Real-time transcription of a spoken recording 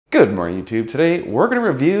Good morning, YouTube. Today, we're going to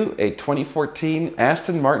review a 2014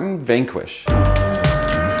 Aston Martin Vanquish. So are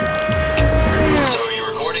you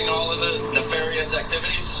recording all of the nefarious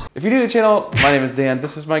activities? If you're new to the channel, my name is Dan,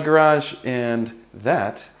 this is my garage, and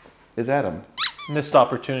that is Adam. Missed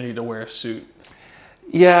opportunity to wear a suit.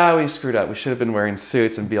 Yeah, we screwed up. We should have been wearing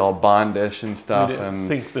suits and be all Bondish and stuff. We didn't and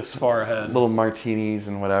think this far ahead. Little martinis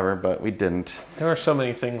and whatever, but we didn't. There are so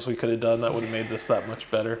many things we could have done that would have made this that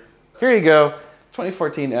much better. Here you go.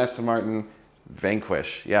 2014 Aston Martin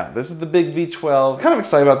Vanquish. Yeah, this is the big V12. I'm kind of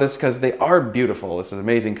excited about this because they are beautiful. This is an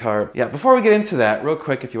amazing car. Yeah, before we get into that, real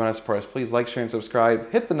quick, if you want to support us, please like, share, and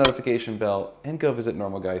subscribe. Hit the notification bell and go visit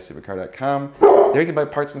normalguysupercar.com. There you can buy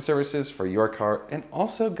parts and services for your car, and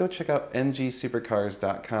also go check out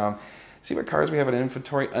ngsupercars.com. Supercars, we have an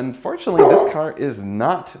inventory. Unfortunately, this car is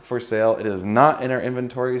not for sale. It is not in our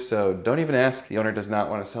inventory, so don't even ask. The owner does not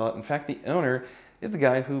want to sell it. In fact, the owner is the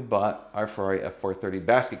guy who bought our Ferrari F430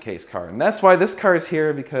 basket case car. And that's why this car is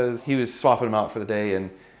here, because he was swapping them out for the day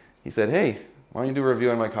and he said, hey, why don't you do a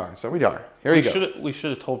review on my car? So we are. Here you go. We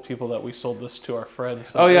should have told people that we sold this to our friends.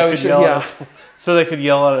 So oh yeah, we should, yeah. So they could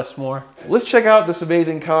yell at us more. Let's check out this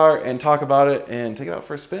amazing car and talk about it and take it out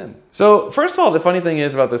for a spin. So first of all, the funny thing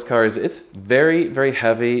is about this car is it's very, very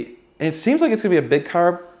heavy. And it seems like it's gonna be a big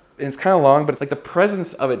car, and it's kind of long, but it's like the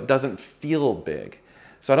presence of it doesn't feel big.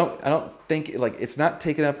 So I don't think, like, it's not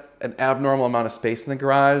taking up an abnormal amount of space in the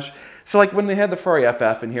garage. So like when they had the Ferrari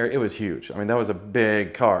FF in here, it was huge. I mean, that was a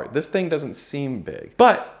big car. This thing doesn't seem big,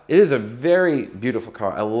 but it is a very beautiful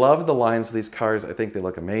car. I love the lines of these cars. I think they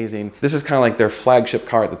look amazing. This is kind of like their flagship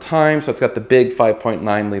car at the time. So it's got the big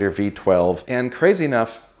 5.9 liter V12. And crazy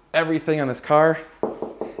enough, everything on this car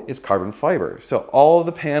is carbon fiber. So all of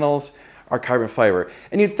the panels are carbon fiber.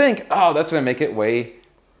 And you'd think, oh, that's gonna make it weigh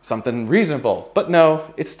something reasonable. But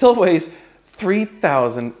no, it still weighs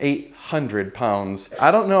 3,800 pounds. I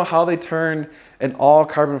don't know how they turned an all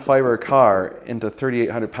carbon fiber car into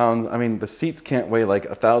 3,800 pounds. I mean, the seats can't weigh like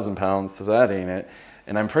 1,000 pounds, so that ain't it.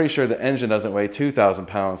 And I'm pretty sure the engine doesn't weigh 2,000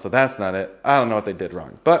 pounds, so that's not it. I don't know what they did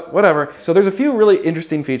wrong, but whatever. So there's a few really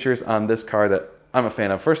interesting features on this car that I'm a fan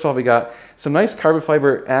of. First of all, we got some nice carbon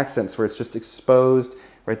fiber accents where it's just exposed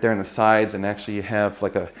right there on the sides, and actually you have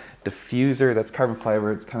like a diffuser that's carbon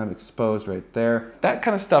fiber. It's kind of exposed right there. That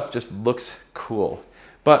kind of stuff just looks cool.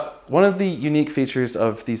 But one of the unique features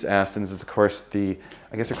of these Astons is, of course, I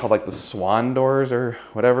guess they're called like the swan doors or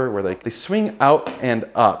whatever, where they swing out and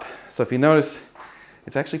up. So if you notice,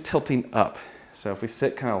 it's actually tilting up. So if we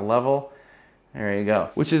sit kind of level, there you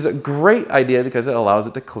go. Which is a great idea because it allows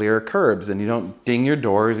it to clear curbs and you don't ding your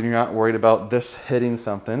doors and you're not worried about this hitting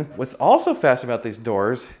something. What's also fast about these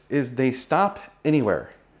doors is they stop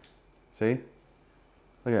anywhere. See?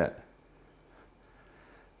 Look at that.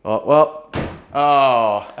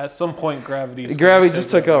 Oh. At some point, gravity just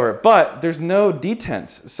took over. But there's no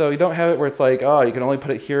detents. So you don't have it where it's like, oh, you can only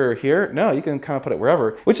put it here or here. No, you can kind of put it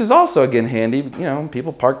wherever, which is also, again, handy. You know,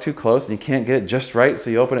 people park too close and you can't get it just right, so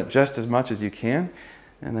you open it just as much as you can,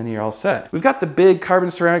 and then you're all set. We've got the big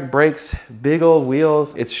carbon ceramic brakes, big old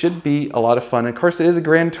wheels. It should be a lot of fun. Of course, it is a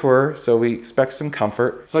Grand Tour, so we expect some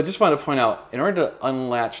comfort. So I just want to point out, in order to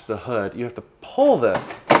unlatch the hood, you have to pull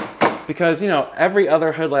this, because, you know, every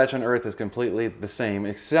other hood latch on earth is completely the same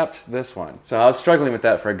except this one. So I was struggling with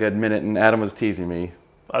that for a good minute, and Adam was teasing me.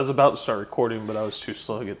 I was about to start recording, but I was too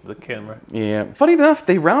slow to get to the camera. Yeah. Funny enough,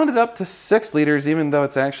 they rounded up to 6 liters, even though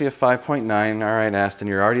it's actually a 5.9. All right, Aston,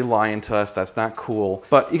 you're already lying to us. That's not cool.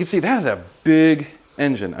 But you can see that has a big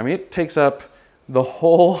engine. I mean, it takes up the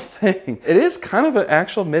whole thing. It is kind of an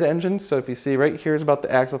actual mid-engine. So if you see right here is about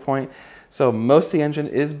the axle point. So most of the engine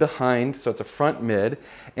is behind, so it's a front mid.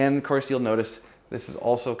 And of course, you'll notice this is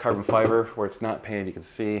also carbon fiber where it's not painted. You can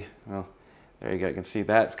see, well, there you go. You can see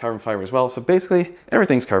that it's carbon fiber as well. So basically,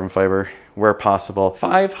 everything's carbon fiber where possible.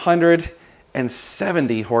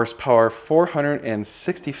 570 horsepower,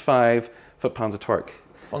 465 foot-pounds of torque.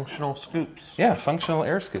 Functional scoops. Yeah, functional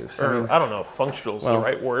air scoops. Or, I don't know if functional is the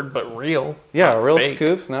right word, but real. Yeah, real fake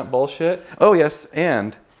scoops, not bullshit. Oh yes,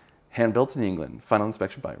 and hand-built in England. Final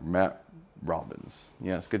inspection by Matt Robbins.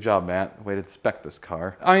 Yes, good job, Matt. Way to inspect this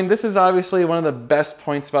car. I mean, this is obviously one of the best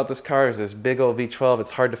points about this car is this big old V12. It's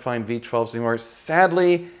hard to find V12s anymore.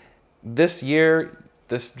 Sadly, this year,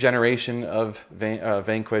 this generation of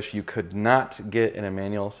Vanquish, you could not get in a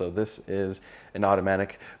manual, so this is an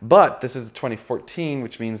automatic. But this is 2014,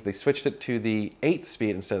 which means they switched it to the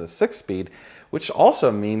 8-speed instead of the 6-speed, which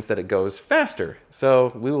also means that it goes faster.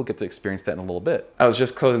 So we will get to experience that in a little bit. I was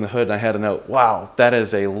just closing the hood and I had to note, wow, that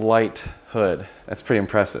is a light hood. That's pretty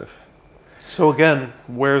impressive. So again,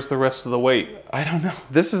 where's the rest of the weight? I don't know.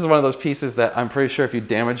 This is one of those pieces that I'm pretty sure if you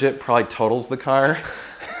damage it, probably totals the car.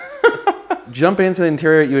 Jumping into the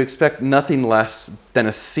interior, you expect nothing less than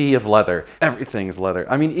a sea of leather. Everything is leather.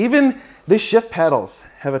 I mean, even the shift paddles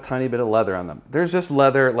have a tiny bit of leather on them. There's just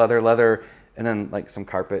leather, leather, leather, and then like some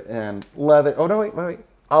carpet and leather. Oh no, wait.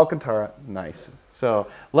 Alcantara, nice. So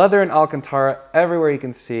leather and Alcantara everywhere you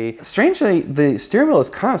can see. Strangely, the steering wheel is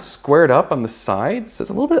kind of squared up on the sides. So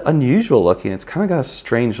it's a little bit unusual looking. It's kind of got a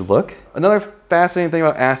strange look. Another fascinating thing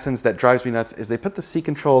about Astons that drives me nuts is they put the seat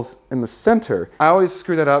controls in the center. I always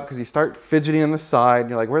screw that up because you start fidgeting on the side and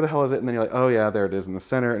you're like, where the hell is it? And then you're like, oh yeah, there it is in the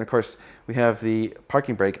center. And of course, we have the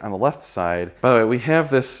parking brake on the left side. By the way, we have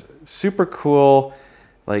this super cool,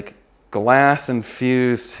 like, glass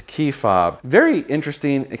infused key fob. Very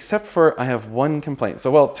interesting, except for I have one complaint.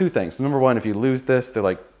 So, well, two things. Number one, if you lose this, they're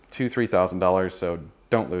like $2,000-$3,000, so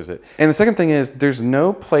don't lose it. And the second thing is there's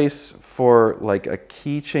no place for like a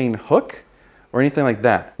keychain hook or anything like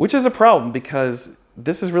that, which is a problem because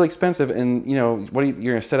this is really expensive and you know,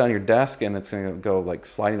 you're gonna set it on your desk and it's gonna go like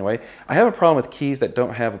sliding away. I have a problem with keys that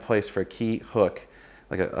don't have a place for a key hook,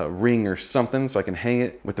 like a ring or something, so I can hang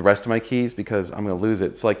it with the rest of my keys because I'm gonna lose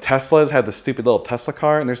it. It's like Tesla's had the stupid little Tesla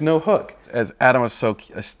car and there's no hook. As Adam was so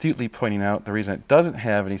astutely pointing out, the reason it doesn't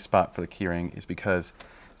have any spot for the key ring is because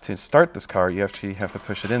to start this car, you actually have to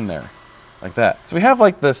push it in there, like that. So we have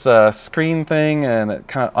like this screen thing and it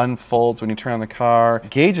kind of unfolds when you turn on the car.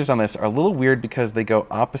 Gauges on this are a little weird because they go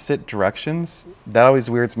opposite directions. That always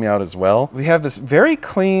weirds me out as well. We have this very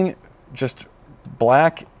clean, just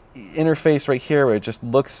black interface right here where it just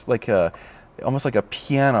looks like almost like a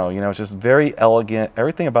piano, you know. It's just very elegant.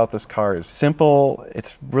 Everything about this car is simple.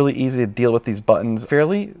 It's really easy to deal with these buttons.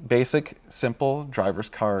 Fairly basic, simple driver's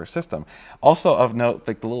car system. Also of note,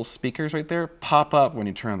 like the little speakers right there pop up when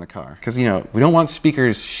you turn on the car because, you know, we don't want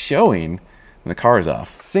speakers showing when the car is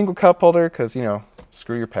off. Single cup holder because, you know,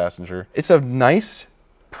 screw your passenger. It's a nice,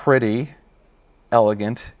 pretty,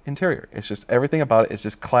 elegant interior. It's just everything about it is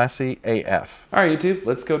just classy AF. All right, YouTube,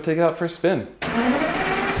 let's go take it out for a spin.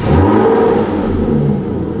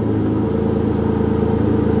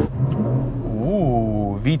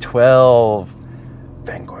 Ooh, V12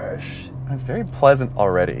 Vanquish. It's very pleasant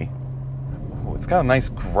already. Ooh, it's got a nice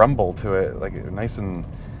grumble to it, like nice and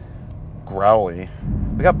growly.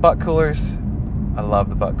 We got butt coolers. I love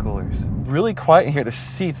the butt coolers. Really quiet in here. The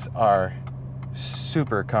seats are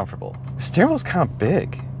super comfortable. The steering wheel's kind of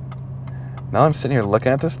big. Now I'm sitting here looking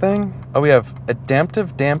at this thing. Oh, we have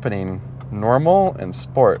adaptive dampening, normal and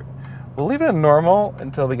sport. We'll leave it at normal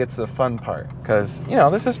until we get to the fun part because, you know,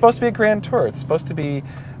 this is supposed to be a grand tour. It's supposed to be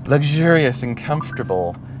luxurious and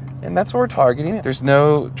comfortable, and that's what we're targeting. There's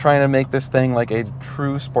no trying to make this thing like a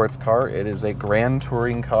true sports car. It is a grand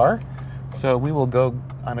touring car, so we will go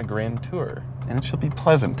on a grand tour and it shall be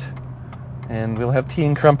pleasant. And we'll have tea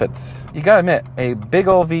and crumpets. You gotta admit, a big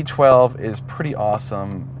old V12 is pretty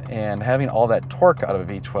awesome, and having all that torque out of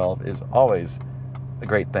a V12 is always a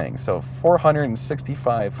great thing. So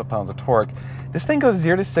 465 foot-pounds of torque. This thing goes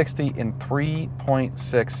 0 to 60 in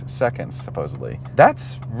 3.6 seconds, supposedly.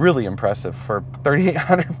 That's really impressive for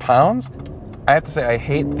 3,800 pounds. I have to say, I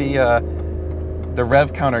hate the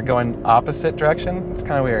rev counter going opposite direction. It's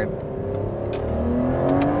kind of weird.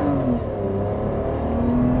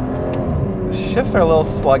 Shifts are a little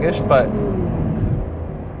sluggish, but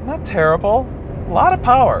not terrible. A lot of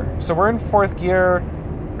power. So we're in 4th gear,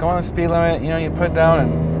 going the speed limit, you know, you put it down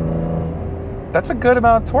and that's a good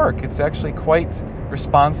amount of torque. It's actually quite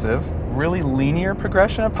responsive, really linear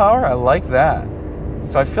progression of power. I like that.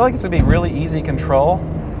 So I feel like it's gonna be really easy control.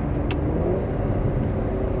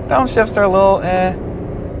 Downshifts are a little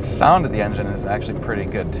Sound of the engine is actually pretty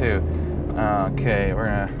good too. Okay, we're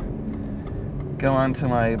gonna go on to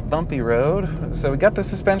my bumpy road. So we got the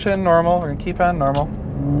suspension normal. We're gonna keep on normal.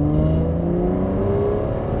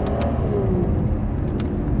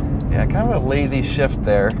 Yeah, kind of a lazy shift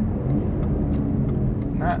there.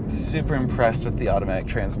 Not super impressed with the automatic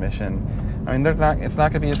transmission. I mean, it's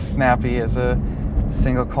not gonna be as snappy as a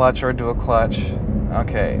single clutch or a dual clutch.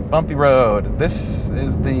 Okay, bumpy road. This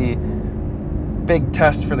is the big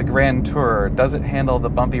test for the Grand Tour. Does it handle the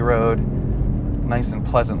bumpy road nice and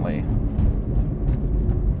pleasantly?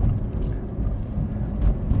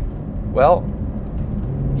 Well,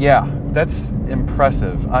 yeah, that's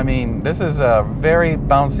impressive. I mean, this is a very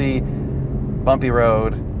bouncy, bumpy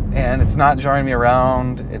road, and it's not jarring me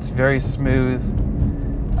around. It's very smooth.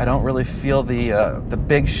 I don't really feel the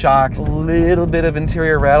big shocks. A little bit of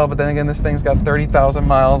interior rattle, but then again, this thing's got 30,000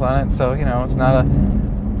 miles on it, so, you know, it's not a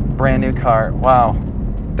brand new car. Wow,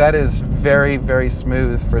 that is very, very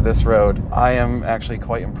smooth for this road. I am actually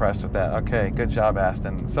quite impressed with that. Okay, good job,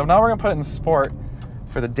 Aston. So now we're gonna put it in sport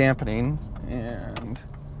for the dampening, and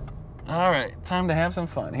All right, time to have some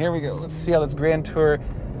fun. Here we go. Let's see how this Grand Tour,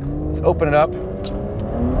 let's open it up.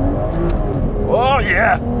 Oh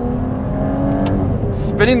yeah!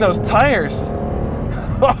 Spinning those tires.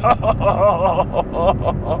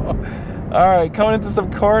 All right, coming into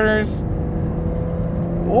some corners.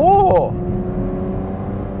 Oh!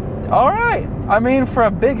 All right. I mean, for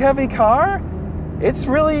a big, heavy car, its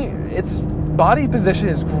body position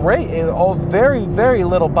is great. It's all very, very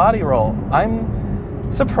little body roll. I'm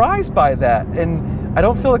surprised by that. And I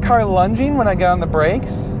don't feel the car lunging when I get on the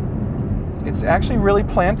brakes. It's actually really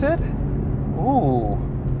planted. Ooh.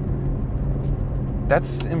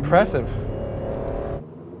 That's impressive.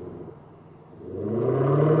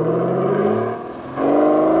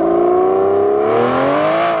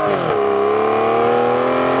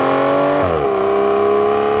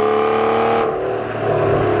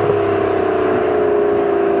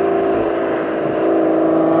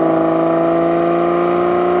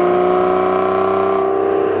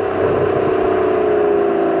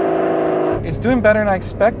 It's doing better than I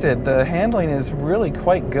expected. The handling is really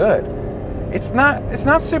quite good. It's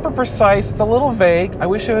not super precise. It's a little vague. I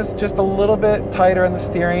wish it was just a little bit tighter on the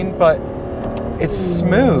steering, but it's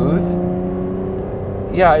smooth.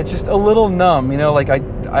 Yeah, it's just a little numb, you know, like I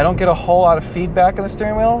don't get a whole lot of feedback on the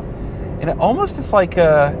steering wheel. And it almost is like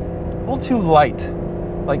a little too light.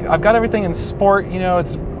 Like I've got everything in sport, you know,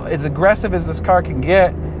 it's as aggressive as this car can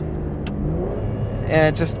get.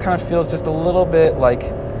 And it just kind of feels just a little bit like,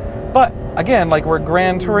 but again, like we're a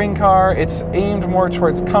grand touring car, it's aimed more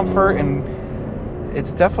towards comfort and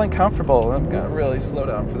it's definitely comfortable. I'm gonna really slow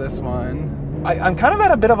down for this one. I'm kind of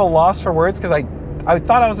at a bit of a loss for words because I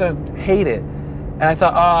thought I was gonna hate it. And I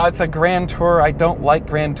thought, oh, it's a grand tour. I don't like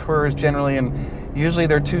grand tours generally, and usually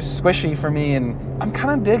they're too squishy for me, and I'm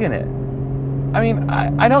kind of digging it. I mean,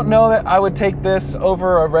 I don't know that I would take this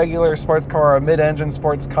over a regular sports car or a mid-engine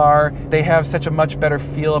sports car. They have such a much better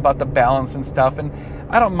feel about the balance and stuff, and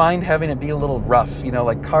I don't mind having it be a little rough. You know,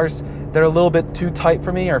 like cars that are a little bit too tight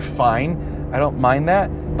for me are fine. I don't mind that.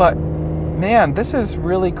 But man, this is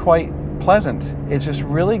really quite pleasant. It's just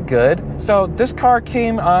really good. So this car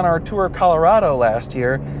came on our tour of Colorado last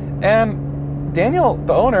year, and Daniel,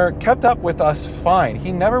 the owner, kept up with us fine.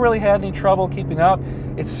 He never really had any trouble keeping up.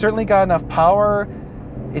 It's certainly got enough power.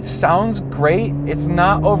 It sounds great. It's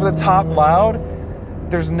not over the top loud.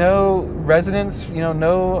 There's no resonance, you know,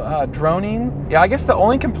 no droning. Yeah, I guess the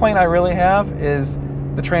only complaint I really have is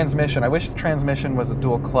the transmission. I wish the transmission was a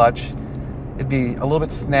dual clutch. It'd be a little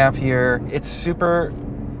bit snappier. It's super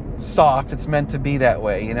soft. It's meant to be that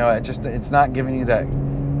way. You know, it's not giving you that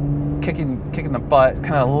kicking the butt. It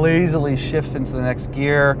kind of lazily shifts into the next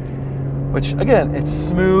gear, which again, it's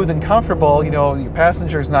smooth and comfortable. You know, your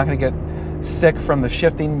passenger's not going to get sick from the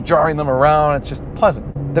shifting, jarring them around. It's just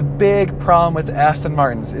pleasant. The big problem with Aston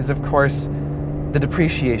Martins is, of course, the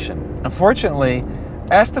depreciation. Unfortunately,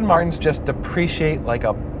 Aston Martins just depreciate like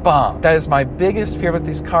a bomb. That is my biggest fear with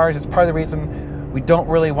these cars. It's part of the reason we don't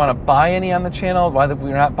really want to buy any on the channel, why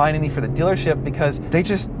we're not buying any for the dealership, because they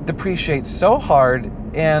just depreciate so hard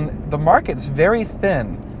and the market's very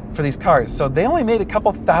thin for these cars. So they only made a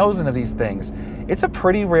couple thousand of these things. It's a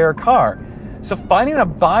pretty rare car. So finding a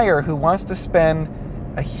buyer who wants to spend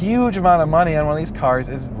a huge amount of money on one of these cars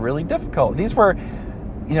is really difficult. These were,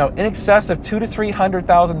 you know, in excess of $200,000 to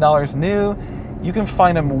 $300,000 new. You can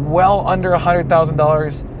find them well under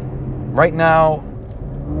 $100,000 right now.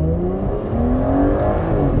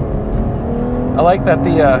 I like that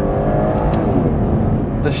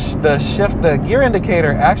the gear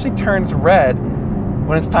indicator actually turns red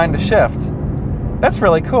when it's time to shift. That's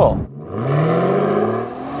really cool.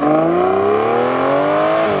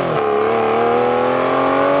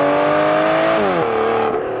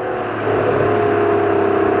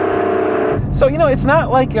 So, you know, it's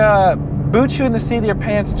not like boot you in the seat of your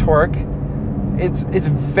pants torque. It's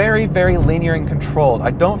very, very linear and controlled.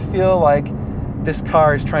 I don't feel like this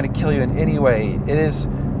car is trying to kill you in any way. It is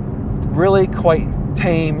really quite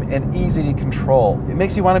tame and easy to control. It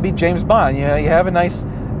makes you want to be James Bond. You know, you have a nice,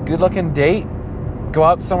 good-looking date, go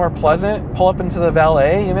out somewhere pleasant, pull up into the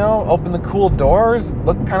valet, you know, open the cool doors,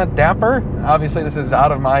 look kind of dapper. Obviously, this is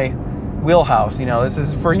out of my wheelhouse. You know, this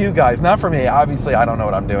is for you guys, not for me. Obviously, I don't know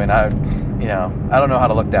what I'm doing. I don't know how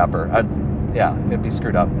to look dapper. Yeah, it'd be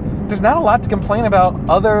screwed up. There's not a lot to complain about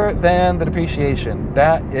other than the depreciation.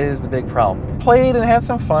 That is the big problem. Played and had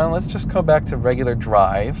some fun. Let's just go back to regular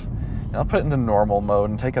drive. And I'll put it into normal mode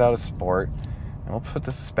and take it out of sport. And we'll put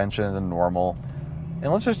the suspension into normal.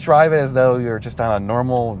 And let's just drive it as though you're just on a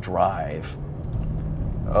normal drive.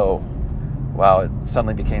 Oh, wow, it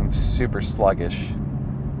suddenly became super sluggish.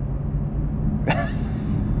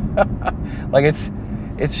 Like it's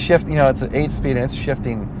it's shifting, you know, it's an 8-speed and it's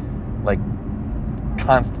shifting like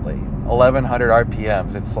constantly, 1100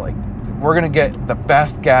 RPMs. It's like, we're gonna get the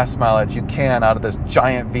best gas mileage you can out of this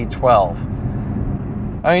giant V12.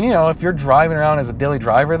 I mean, you know, if you're driving around as a daily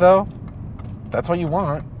driver though, that's what you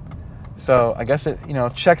want. So I guess it, you know,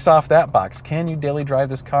 checks off that box. Can you daily drive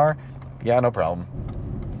this car? Yeah, no problem.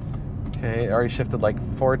 Okay, it already shifted like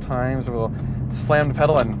 4 times. We'll slam the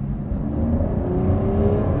pedal and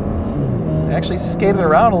it actually skated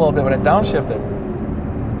around a little bit when it downshifted.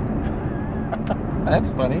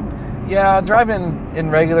 That's funny. Yeah, driving in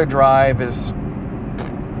regular drive is,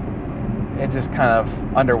 it just kind of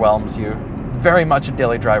underwhelms you. Very much a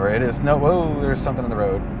daily driver. It is no, whoa, there's something on the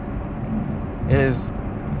road. It is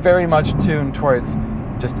very much tuned towards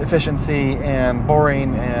just efficiency and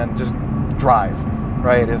boring and just drive,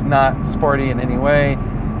 right? It is not sporty in any way.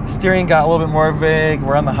 Steering got a little bit more vague.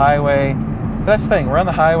 We're on the highway. But that's the thing, we're on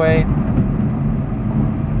the highway.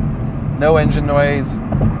 No engine noise,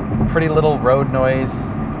 pretty little road noise.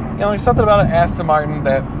 You know, there's something about an Aston Martin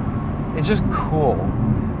that is just cool.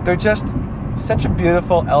 They're just such a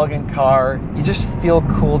beautiful, elegant car. You just feel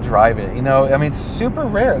cool driving it, you know? I mean, it's super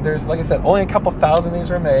rare. There's, like I said, only a couple thousand of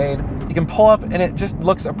these were made. You can pull up and it just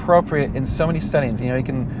looks appropriate in so many settings. You know, you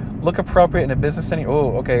can look appropriate in a business setting.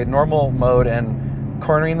 Oh, okay, normal mode and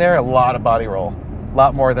cornering there, a lot of body roll. A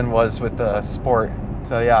lot more than was with the Sport.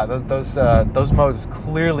 So yeah, those modes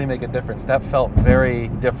clearly make a difference. That felt very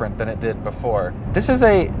different than it did before. This is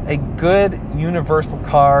a good universal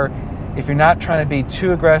car. If you're not trying to be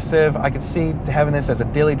too aggressive, I could see having this as a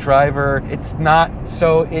daily driver. It's not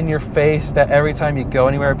so in your face that every time you go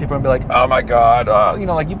anywhere, people are gonna be like, oh my God. You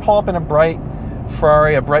know, like you pull up in a bright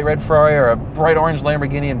Ferrari, a bright red Ferrari, or a bright orange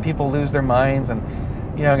Lamborghini and people lose their minds and,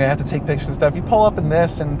 you know, gonna have to take pictures and stuff. You pull up in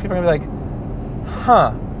this and people are gonna be like,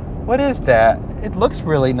 huh, what is that? It looks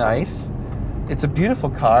really nice. It's a beautiful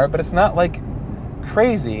car, but it's not like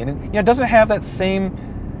crazy. And it, you know, it doesn't have that same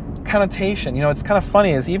connotation. You know, it's kind of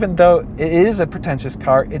funny is even though it is a pretentious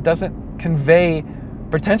car, it doesn't convey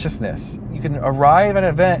pretentiousness. You can arrive at an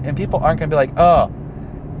event and people aren't gonna be like, oh,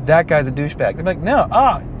 that guy's a douchebag. They're like, no,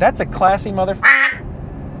 that's a classy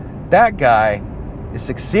motherfucker. That guy is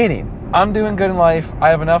succeeding. I'm doing good in life. I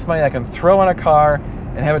have enough money I can throw on a car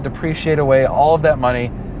and have it depreciate away all of that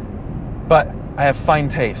money, but I have fine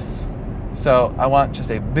tastes. So I want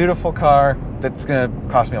just a beautiful car that's gonna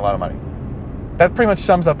cost me a lot of money. That pretty much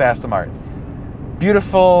sums up Aston Martin.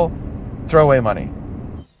 Beautiful, throwaway money.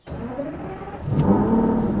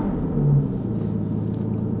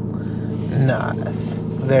 Nice.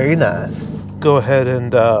 Very nice. Go ahead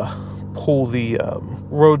and pull the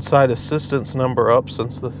roadside assistance number up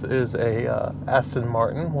since this is a Aston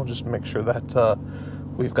Martin. We'll just make sure that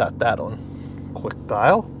we've got that on quick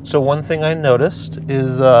dial. So one thing I noticed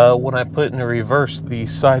is when I put it in reverse, the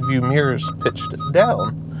side view mirrors pitched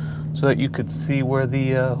down so that you could see where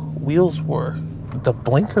the wheels were. The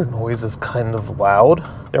blinker noise is kind of loud.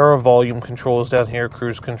 There are volume controls down here,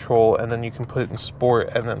 cruise control, and then you can put it in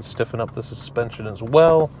sport and then stiffen up the suspension as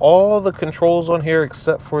well. All the controls on here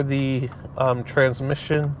except for the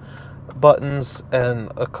transmission buttons and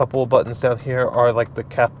a couple of buttons down here are like the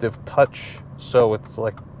captive touch. So it's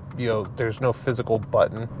like, you know, there's no physical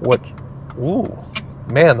button. Which, ooh,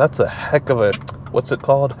 man, that's a heck of a, what's it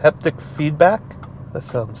called? Haptic feedback? That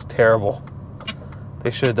sounds terrible.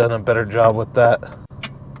 They should have done a better job with that.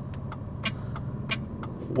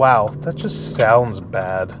 Wow, that just sounds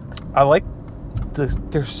bad. I like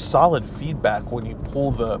there's solid feedback when you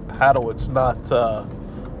pull the paddle. It's not,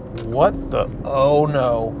 what the, oh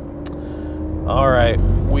no. All right,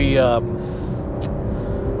 we,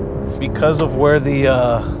 because of where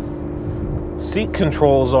the seat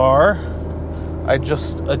controls are, I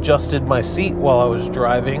just adjusted my seat while I was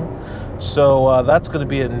driving. So that's going to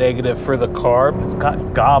be a negative for the car. It's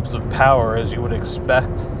got gobs of power, as you would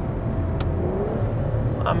expect.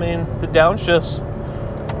 I mean, the downshifts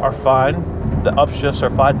are fine. The upshifts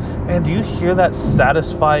are fine. And do you hear that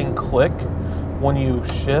satisfying click when you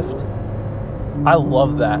shift? I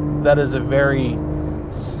love that. That is a very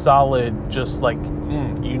solid, just like,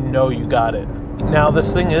 you know you got it. Now,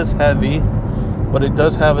 this thing is heavy, but it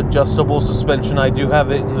does have adjustable suspension. I do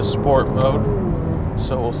have it in the sport mode.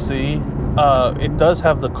 So we'll see. It does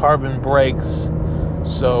have the carbon brakes,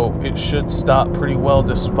 so it should stop pretty well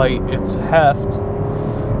despite its heft.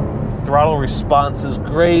 Throttle response is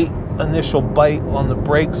great. Initial bite on the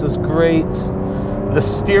brakes is great. The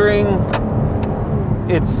steering,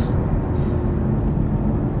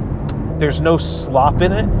 there's no slop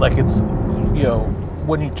in it. Like it's, you know,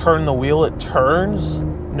 when you turn the wheel, it turns.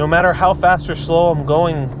 No matter how fast or slow I'm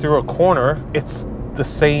going through a corner, it's the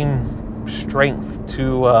same strength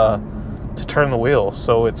to turn the wheel,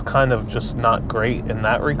 so it's kind of just not great in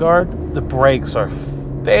that regard. The brakes are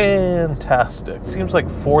fantastic. Seems like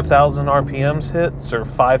 4,000 RPMs hits, or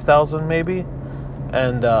 5,000 maybe,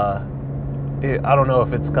 and I don't know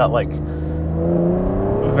if it's got like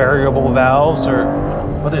variable valves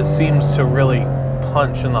but it seems to really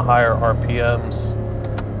punch in the higher RPMs.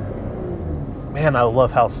 Man, I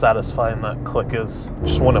love how satisfying that click is.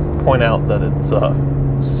 Just want to point out that it's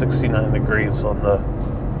 69 degrees on the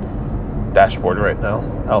dashboard right now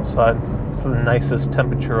outside. It's the nicest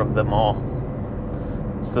temperature of them all.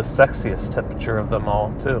 It's the sexiest temperature of them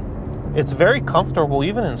all too. It's very comfortable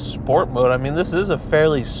even in sport mode. I mean, this is a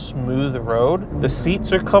fairly smooth road. The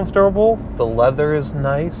seats are comfortable. The leather is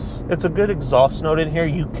nice. It's a good exhaust note in here.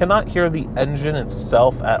 You cannot hear the engine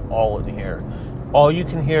itself at all in here. All you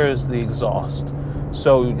can hear is the exhaust.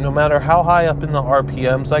 So no matter how high up in the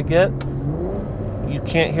RPMs I get, you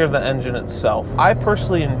can't hear the engine itself. I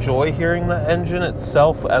personally enjoy hearing the engine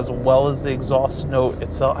itself as well as the exhaust note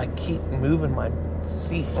itself. I keep moving my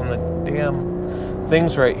seat on the damn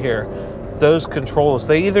things right here. Those controls,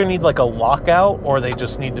 they either need like a lockout or they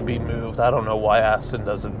just need to be moved. I don't know why Aston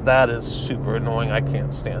does it. That is super annoying. I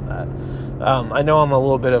can't stand that. I know I'm a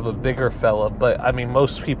little bit of a bigger fella, but I mean,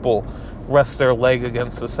 most people rest their leg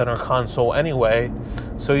against the center console anyway.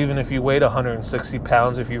 So even if you weighed 160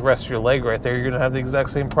 pounds, if you rest your leg right there, you're gonna have the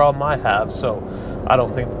exact same problem I have. So I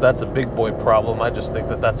don't think that that's a big boy problem. I just think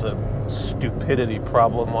that that's a stupidity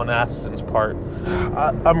problem on Aston's part.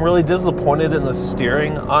 I'm really disappointed in the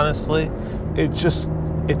steering, honestly.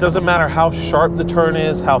 It doesn't matter how sharp the turn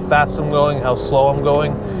is, how fast I'm going, how slow I'm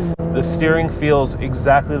going. The steering feels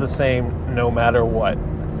exactly the same no matter what.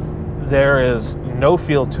 There is no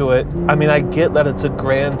feel to it. I mean, I get that it's a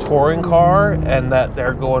grand touring car and that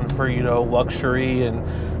they're going for, you know, luxury and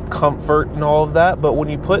comfort and all of that, but when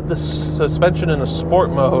you put the suspension in a sport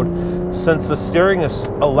mode, since the steering is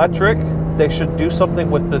electric, they should do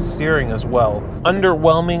something with the steering as well.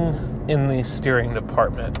 Underwhelming in the steering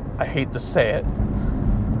department. I hate to say it.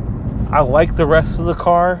 I like the rest of the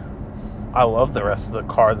car. I love the rest of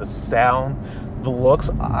the car, the sound, the looks.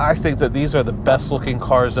 I think that these are the best looking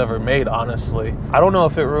cars ever made, honestly. I don't know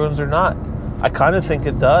if it ruins or not. I kind of think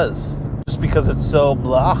it does, just because it's so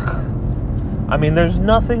blah. I mean, there's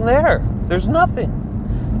nothing there. There's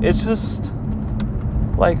nothing. It's just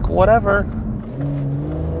like whatever.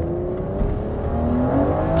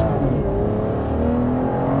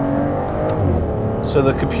 So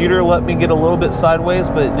the computer let me get a little bit sideways,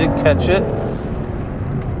 but it did catch it.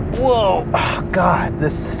 Whoa, oh, God,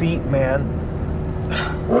 this seat, man.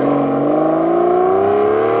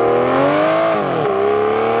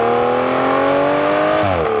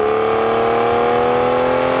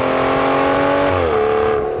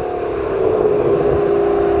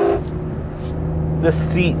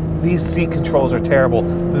 These seat controls are terrible.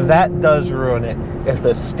 That does ruin it. If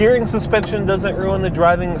the steering suspension doesn't ruin the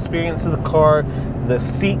driving experience of the car, the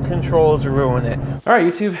seat controls ruin it. All right,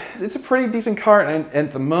 YouTube, it's a pretty decent car, and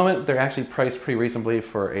at the moment, they're actually priced pretty reasonably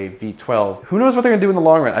for a V12. Who knows what they're gonna do in the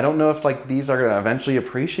long run? I don't know if like these are gonna eventually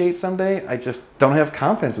appreciate someday. I just don't have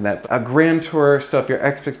confidence in that. A Grand Tour, so if your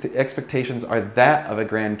expectations are that of a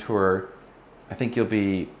Grand Tour, I think you'll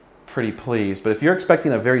be pretty pleased. But if you're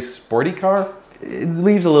expecting a very sporty car, it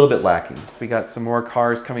leaves a little bit lacking. We got some more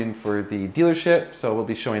cars coming for the dealership, so we'll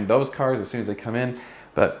be showing those cars as soon as they come in.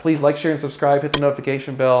 But please like, share, and subscribe, hit the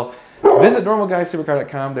notification bell. Visit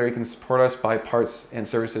normalguysupercar.com. There you can support us, buy parts and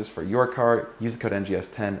services for your car. Use the code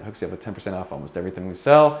NGS10. It hooks you up with 10% off almost everything we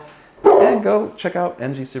sell. And go check out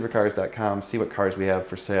ngsupercars.com, see what cars we have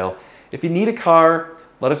for sale. If you need a car,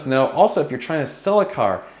 let us know. Also, if you're trying to sell a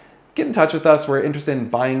car, get in touch with us. We're interested in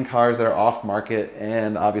buying cars that are off market,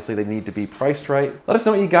 and obviously they need to be priced right. Let us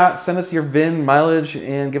know what you got. Send us your VIN, mileage,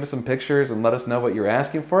 and give us some pictures and let us know what you're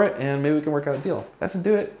asking for it, and maybe we can work out a deal. That's gonna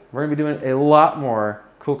do it. We're gonna be doing a lot more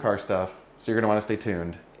cool car stuff, so you're gonna wanna stay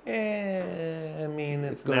tuned. I mean,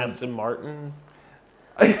 it's Aston Martin.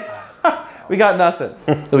 We got nothing.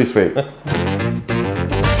 It'll be sweet.